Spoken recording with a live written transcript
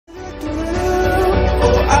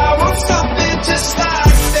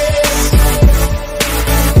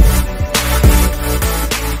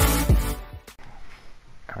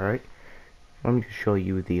Let me just show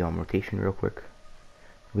you the rotation real quick.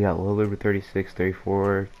 We got Lillard with 36,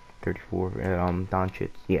 34, 34,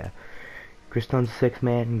 Doncic, yeah. Chris Dunn's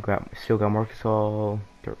 6-man, still got Marcus All,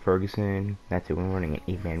 Ferguson. That's it, we're running an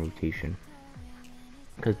 8-man rotation.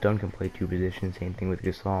 Because Dunn can play 2 positions, same thing with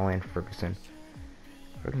Gasol and Ferguson.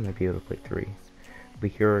 Ferguson might be able to play 3.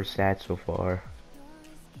 But here are stats so far.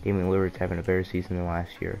 Damian Lillard's having a better season than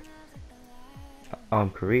last year.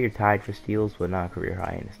 Career tied for steals, but not career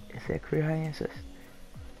high in assists. Is that career high in assists?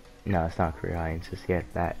 No, it's not career high in assists yet,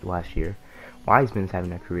 that last year. Wiseman's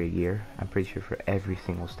having a career year, I'm pretty sure, for every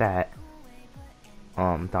single stat.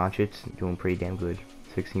 Doncic doing pretty damn good.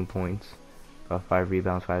 16 points, 5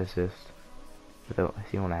 rebounds, 5 assists, with a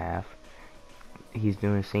steal and a half. He's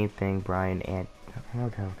doing the same thing. Brian and I'm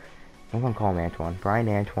gonna call him Antoine. Brian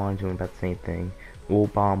Antoine doing about the same thing. Will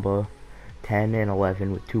Bamba, 10 and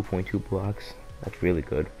 11 with 2.2 blocks. That's really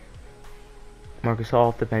good. Marcus All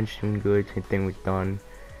off the bench doing good. Same thing with Dunn.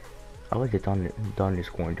 I like that Dunn is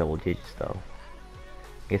scoring double digits though.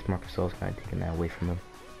 I guess Marcus All's kind of taking that away from him.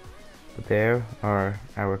 But there are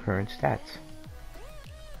our current stats.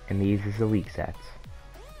 And these is the league stats.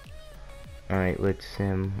 Alright, let's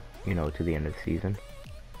sim, to the end of the season.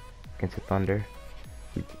 Against the Thunder.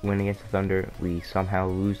 We win against the Thunder. We somehow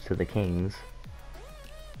lose to the Kings.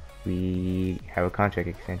 We have a contract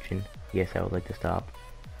extension. Yes, I would like to stop.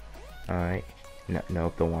 Alright. No,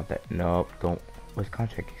 nope, don't want that. Nope, don't. What's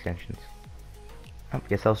contract extensions? Oh,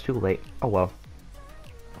 guess I was too late. Oh well.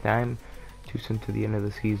 Time to send to the end of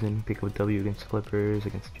the season. Pick up a W against Clippers,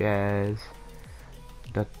 against Jazz.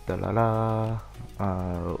 Yeah.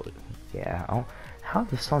 How are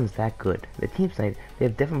the Suns that good? The team's like, they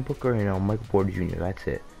have Devin Booker and Michael Porter Jr. That's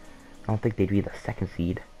it. I don't think they'd be the 2nd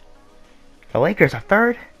seed. The Lakers are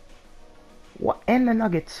 3rd? What? And the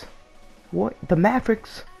Nuggets. What? The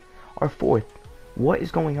Mavericks are 4th. What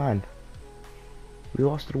is going on? We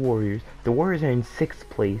lost to the Warriors. The Warriors are in 6th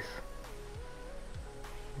place.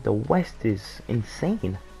 The West is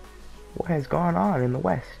insane. What has gone on in the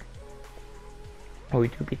West? Oh, we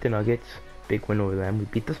do beat the Nuggets. Big win over them. We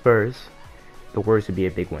beat the Spurs. The Warriors would be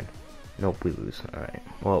a big win. Nope, we lose. Alright.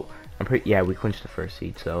 Well, yeah, we clinched the 1st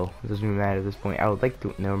seed, so it doesn't even matter at this point. I would like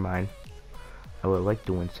to, never mind. I would like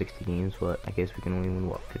to win 60 games, but I guess we can only win,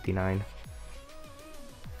 what, 59?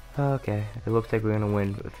 Okay, it looks like we're gonna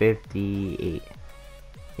win 58.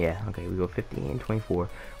 Yeah, okay, we go 50 and 24.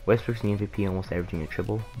 Westbrook's the MVP, almost averaging a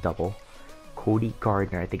triple-double. Cody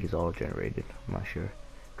Gardner, I think, is all generated. I'm not sure.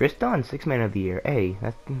 Chris Dunn, 6-man of the year. Hey,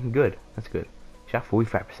 that's good. That's good. Shot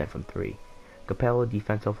 45% from 3. Capella,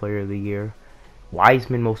 defensive player of the year.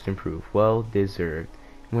 Wiseman, most improved. Well deserved.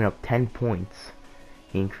 He went up 10 points.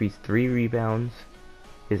 He increased 3 rebounds.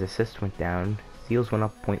 His assists went down. Steals went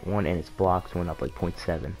up 0.1, and his blocks went up like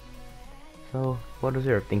 0.7. So, well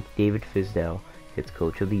deserved. I think David Fizdale gets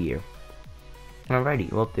Coach of the Year.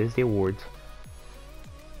 Alrighty, well, there's the awards.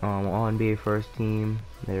 All NBA first team.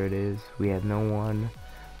 There it is. We have no one.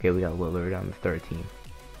 Okay, we got Lillard on the 3rd team.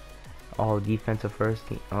 All defensive first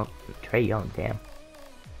team. Oh, Trae Young, damn.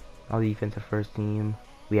 All defensive first team.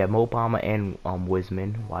 We have Mo Bamba and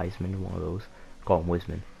Wiseman, one of those. Call him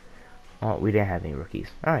Wiseman. Oh, we didn't have any rookies.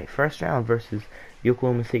 Alright, first round versus the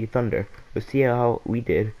Oklahoma City Thunder. Let's see how we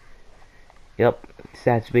did. Yep,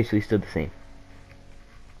 stats basically stood the same.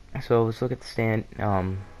 So let's look at the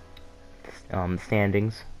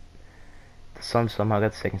standings. The Suns somehow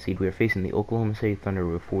got the 2nd seed. We are facing the Oklahoma City Thunder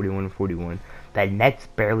with 41-41. The Nets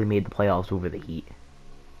barely made the playoffs over the Heat.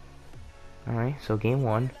 Alright, so game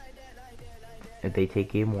 1. If they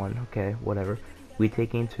take game 1, okay, whatever. We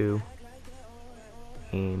take game 2.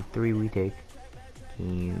 Game 3 we take.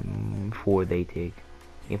 Game 4 they take.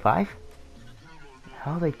 Game 5?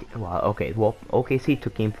 How they wow, okay, well, OKC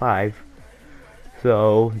took game 5.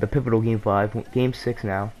 So, the pivotal game 5. Game 6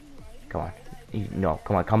 now. Come on. No,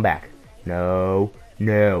 come on, come back. No.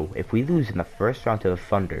 If we lose in the first round to the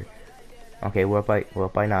Thunder. Okay, we're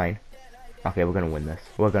up by 9. Okay, we're gonna win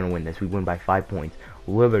this. We win by 5 points.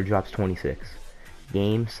 Lillard drops 26.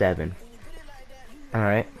 Game 7.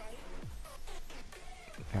 Alright.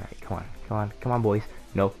 Alright, come on, boys.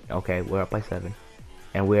 Nope. Okay, we're up by 7.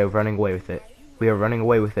 And we are running away with it. We have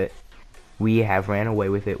ran away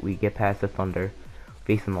with it. We get past the Thunder.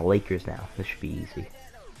 Facing the Lakers now. This should be easy.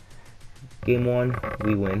 Game 1,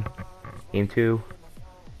 we win. Game 2,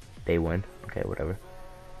 they win. Okay, whatever.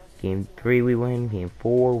 Game 3, we win. Game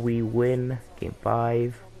 4, we win. Game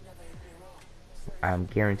 5, I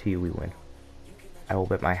guarantee you we win. I will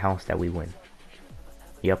bet my house that we win.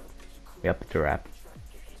 Yep, it's a wrap.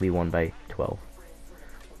 We won by 12.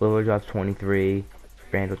 Lillard drops 23.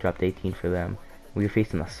 Randall dropped 18 for them. We were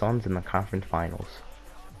facing the Suns in the conference finals.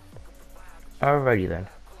 Alrighty then.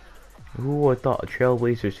 Who would have thought?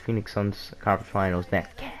 Trailblazers, Phoenix Suns conference finals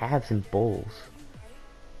next. Cavs and Bulls.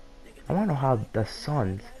 I want to know how the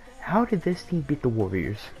Suns. How did this team beat the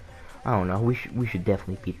Warriors? I don't know. We should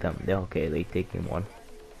definitely beat them. They're okay. They take game 1.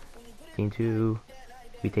 Game 2.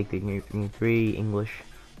 We take the game 3. English.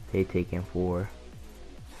 They take game 4.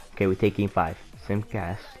 Okay, we take game 5.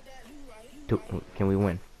 Simcast. Can we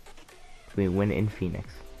win? Can we win in Phoenix?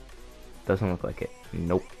 Doesn't look like it.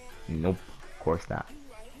 Nope. Nope. Of course not.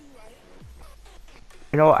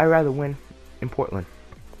 You know, I'd rather win in Portland.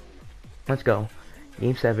 Let's go.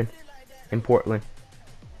 Game 7 in Portland.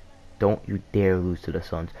 Don't you dare lose to the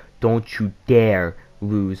Suns. Don't you dare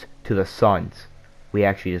lose to the Suns. We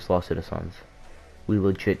actually just lost to the Suns. We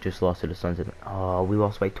legit just lost to the Suns. Oh, we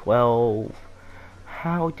lost by 12.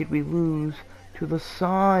 How did we lose to the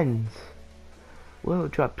Suns? Will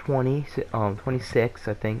dropped 26,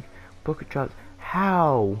 I think. Booker dropped.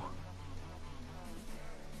 How?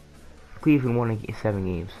 Cleveland won 7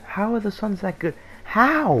 games. How are the Suns that good?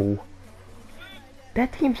 How?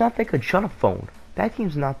 That team's not that good. Shut up, phone. That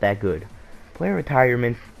team's not that good. Player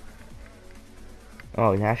retirement.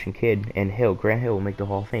 Oh, Nash and Kidd and Hill. Grant Hill will make the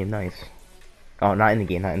Hall of Fame. Nice. Oh, not in the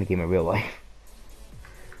game. Not in the game in real life.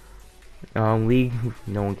 League.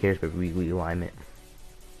 No one cares about league alignment.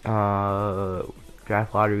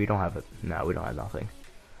 Draft lottery. We don't have it. No, we don't have nothing.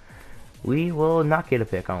 We will not get a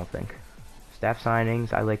pick, I don't think. Staff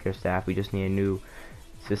signings. I like their staff. We just need a new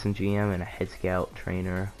assistant GM and a head scout,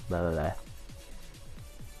 trainer, blah blah blah.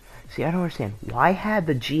 See, I don't understand. Why have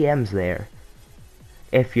the GMs there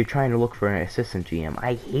if you're trying to look for an assistant GM?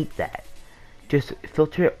 I hate that. Just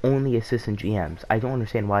filter only assistant GMs. I don't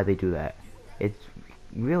understand why they do that. It's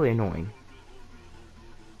really annoying.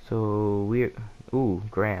 So, we're... Ooh,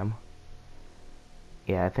 Graham.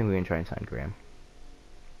 Yeah, I think we're going to try and sign Graham.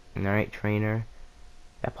 Alright, trainer.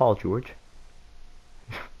 That Paul George.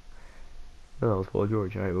 What else, Paul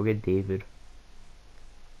George? Alright, we'll get David.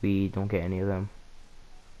 We don't get any of them.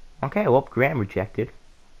 Okay, well, Graham rejected.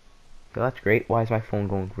 So that's great. Why is my phone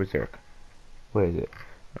going berserk? Where is it?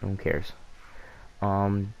 Who cares?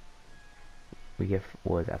 We get,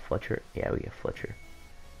 what is that, Fletcher? Yeah, we get Fletcher.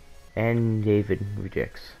 And David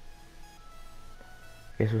rejects.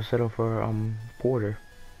 Guess we'll settle for, Porter.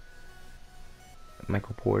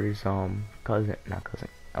 Michael Porter's, cousin, not cousin,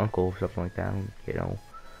 uncle, something like that, you know.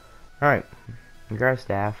 Alright, we got our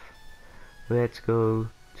staff. Let's go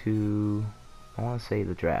to, I want to say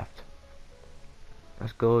the draft.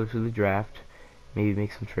 Let's go to the draft. Maybe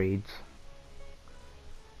make some trades.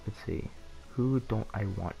 Let's see. Who don't I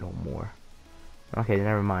want no more? Okay,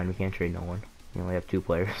 never mind. We can't trade no one. We only have 2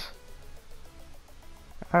 players.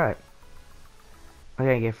 Alright. What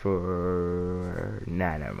can I get for...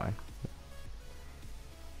 Nah, never mind.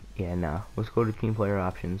 Yeah, nah. Let's go to team player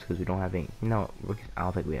options because we don't have any... No, I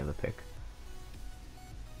don't think we have a pick.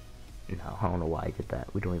 No, I don't know why I did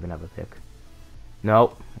that. We don't even have a pick.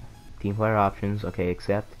 Nope. Team player options. Okay,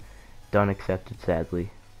 accept. Done accepted,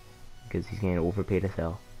 sadly. Because he's getting overpaid as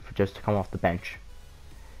hell. For just to come off the bench.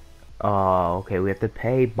 Okay, we have to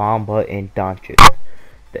pay Bamba and Doncic.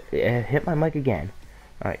 Hit my mic again.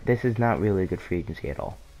 Alright, this is not really a good free agency at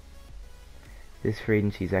all. This free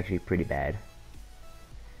agency is actually pretty bad.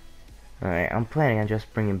 Alright, I'm planning on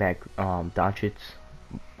just bringing back Doncic,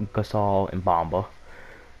 Gasol, and Bamba.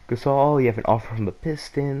 Gasol, you have an offer from the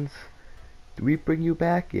Pistons. Do we bring you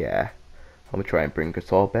back? Yeah. I'm gonna try and bring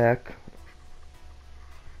Gasol back.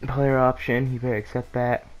 Player option, you better accept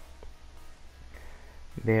that.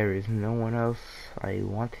 There is no one else I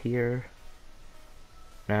want here.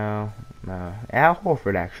 No. Al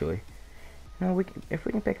Horford, actually. No, if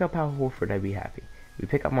we can pick up Al Horford, I'd be happy. We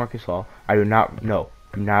pick up Marcus Hall. Do not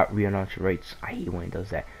re-announce your rights. I hate when he does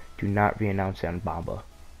that. Do not re-announce it on Bamba.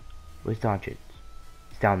 Where's Doncic?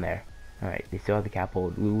 It's down there. Alright, they still have the cap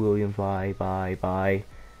hold. Lou Williams, bye.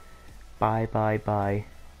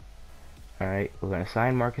 Alright, we're gonna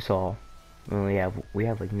sign Marcus Hall. We have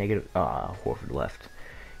like negative Horford left.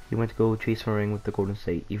 He went to go chase a ring with the Golden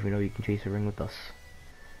State, even though you can chase a ring with us.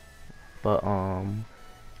 But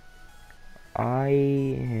I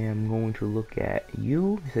am going to look at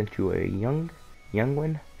you since you are a young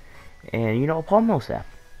one, and you know, Paul Millsap.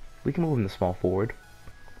 We can move him to small forward.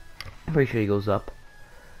 I'm pretty sure he goes up.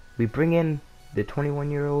 We bring in the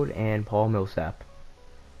 21-year-old and Paul Millsap.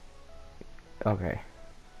 Okay.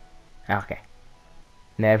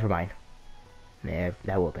 Never mind. That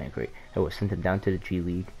would have been great. I would have sent him down to the G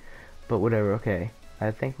League. But whatever, okay.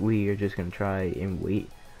 I think we are just going to try and wait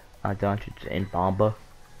on Doncic and Bamba.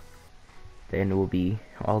 Then we'll be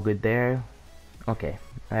all good there. Okay.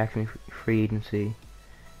 Actually, free agency.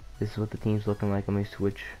 This is what the team's looking like. Let me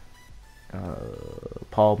switch.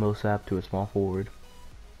 Paul Millsap to a small forward.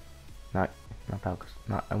 Not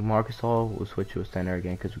Marcus All. We'll switch to a center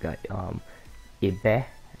again because we got Ibe,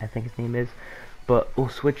 I think his name is. But we'll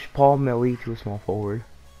switch Paul Millie to a small forward,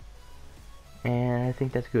 and I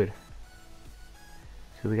think that's good.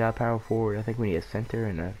 So we got a power forward. I think we need a center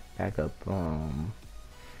and a backup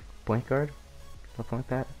point guard, something like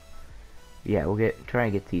that. Yeah, we'll try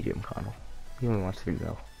and get TJ McConnell. He only wants 3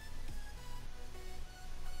 mil.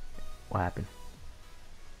 What happened?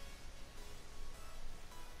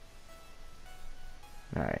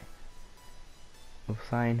 Alright. We'll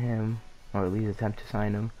sign him, or at least attempt to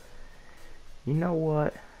sign him. You know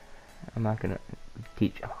what? I'm not gonna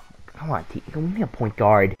teach. Oh, come on, we need a point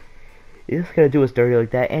guard. You're just gonna do us dirty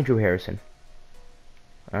like that. Andrew Harrison.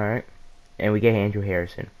 Alright. And we get Andrew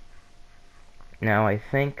Harrison. Now I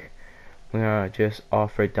think we're gonna just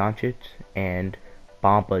offer Doncic and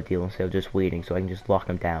Bamba a deal instead of just waiting, so I can just lock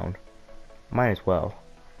him down. Might as well.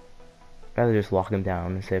 Rather just lock him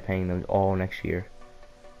down instead of paying them all next year.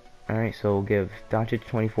 Alright, so we'll give Doncic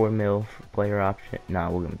 24 mil for player option. Nah,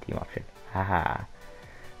 we'll give him team option. Haha.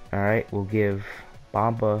 Alright, we'll give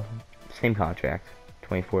Bamba same contract,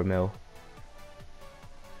 24 mil.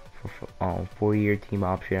 For 4-year team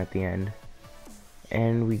option at the end.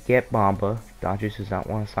 And we get Bamba. Doncic does not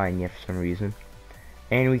want to sign yet for some reason.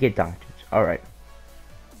 And we get Doncic. Alright.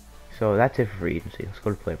 So that's it for free agency. Let's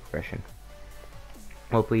go to player progression.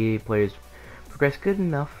 Hopefully players progress good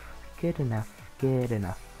enough. Good enough. Good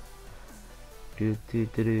enough. Do do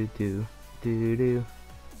do do do do do.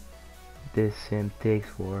 This sim takes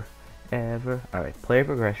forever. Alright, player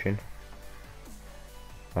progression.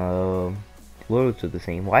 Loads are the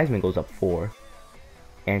same. Wiseman goes up 4.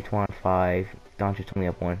 Antoine 5. Doncic only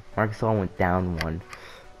up 1. Marcus Gasol went down 1.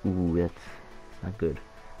 Ooh, that's not good.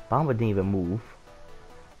 Bamba didn't even move.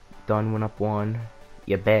 Dunn went up 1.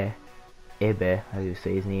 Ibe, how do you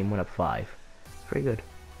say his name, went up 5. Pretty good.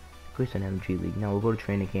 Push an MG League. Now we'll go to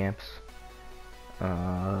training camps.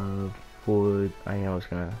 I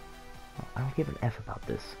don't give an F about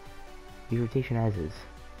this. Leave rotation as is.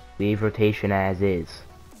 Leave rotation as is.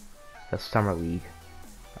 The summer league.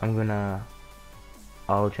 I'm gonna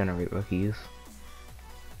auto-generate rookies.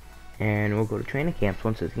 And we'll go to training camps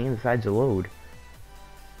once this game decides to load.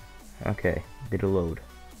 Okay, did it load?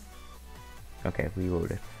 Okay,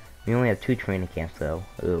 reloaded. We only have 2 training camps though.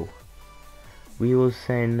 Ooh. We will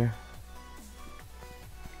send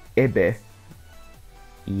Ibe.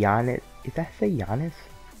 Giannis. Is that say Giannis?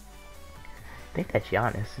 I think that's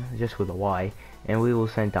Giannis, just with a Y. And we will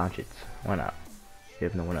send Doncic. Why not? We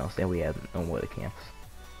have no one else, and we have no more of the camps.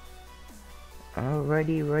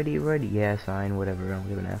 Alrighty, ready. Yeah, sign whatever. I don't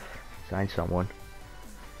give an F. Sign someone.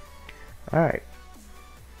 Alright.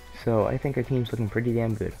 So I think our team's looking pretty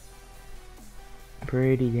damn good.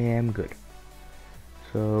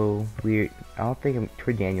 So I don't think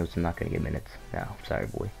Troy Daniels is not gonna get minutes. No, sorry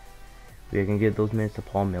boy. We're gonna give those minutes to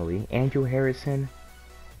Paul Millie. Andrew Harrison.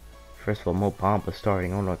 First of all, Mo Bamba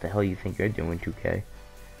starting. I don't know what the hell you think you're doing, 2K.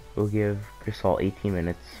 We'll give Gasol 18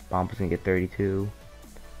 minutes. Bamba's gonna get 32,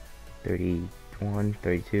 31,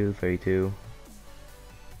 32, 32.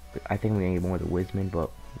 I think we're gonna get more to Wiseman, but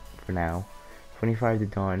for now, 25 to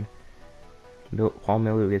Dunn. Paul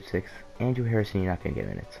Millie will get 6. Andrew Harrison, you're not gonna get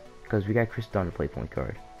minutes because we got Chris Dunn to play point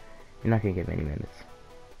guard. You're not gonna get many minutes.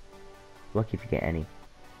 Lucky if you get any.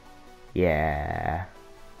 Yeah.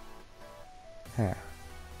 Huh.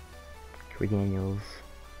 Troy Daniels.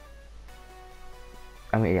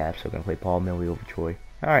 I mean, yeah, I'm still gonna play Paul Millie over Troy.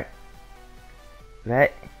 Alright.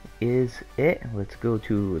 That is it. Let's go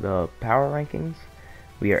to the power rankings.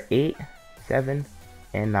 We are 8, 7,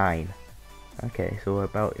 and 9. Okay, so we're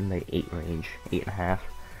about in the 8 range. 8.5.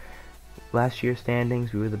 Last year's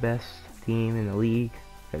standings, we were the best team in the league.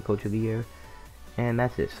 Got Coach of the Year. And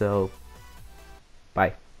that's it. So,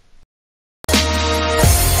 bye.